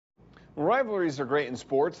Rivalries are great in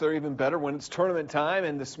sports. They're even better when it's tournament time.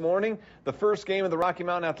 And this morning, the first game of the Rocky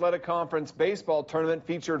Mountain Athletic Conference Baseball Tournament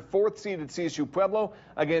featured 4th-seeded CSU-Pueblo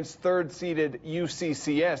against 3rd-seeded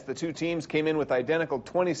UCCS. The two teams came in with identical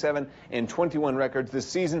 27 and 21 records this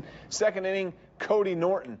season. Second inning, Cody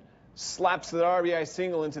Norton slaps the RBI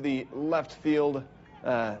single into the left field.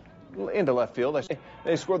 They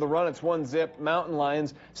score the run. It's 1-0 Mountain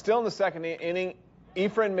Lions. Still in the second inning,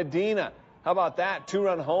 Efren Medina. How about that?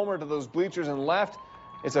 2-run homer to those bleachers and left.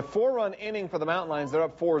 It's a 4-run inning for the Mountain Lions. They're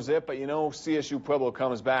up 4-0, but you know CSU-Pueblo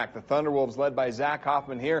comes back. The Thunderwolves, led by Zach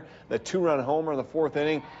Hoffman here, the 2-run homer in the 4th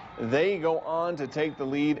inning. They go on to take the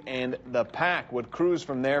lead, and the Pack would cruise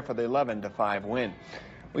from there for the 11-5 win.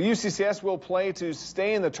 Well, UCCS will play to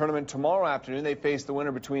stay in the tournament tomorrow afternoon. They face the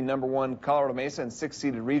winner between number 1 Colorado Mesa and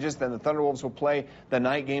 6th-seeded Regis. Then the Thunderwolves will play the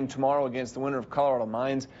night game tomorrow against the winner of Colorado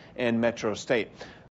Mines and Metro State.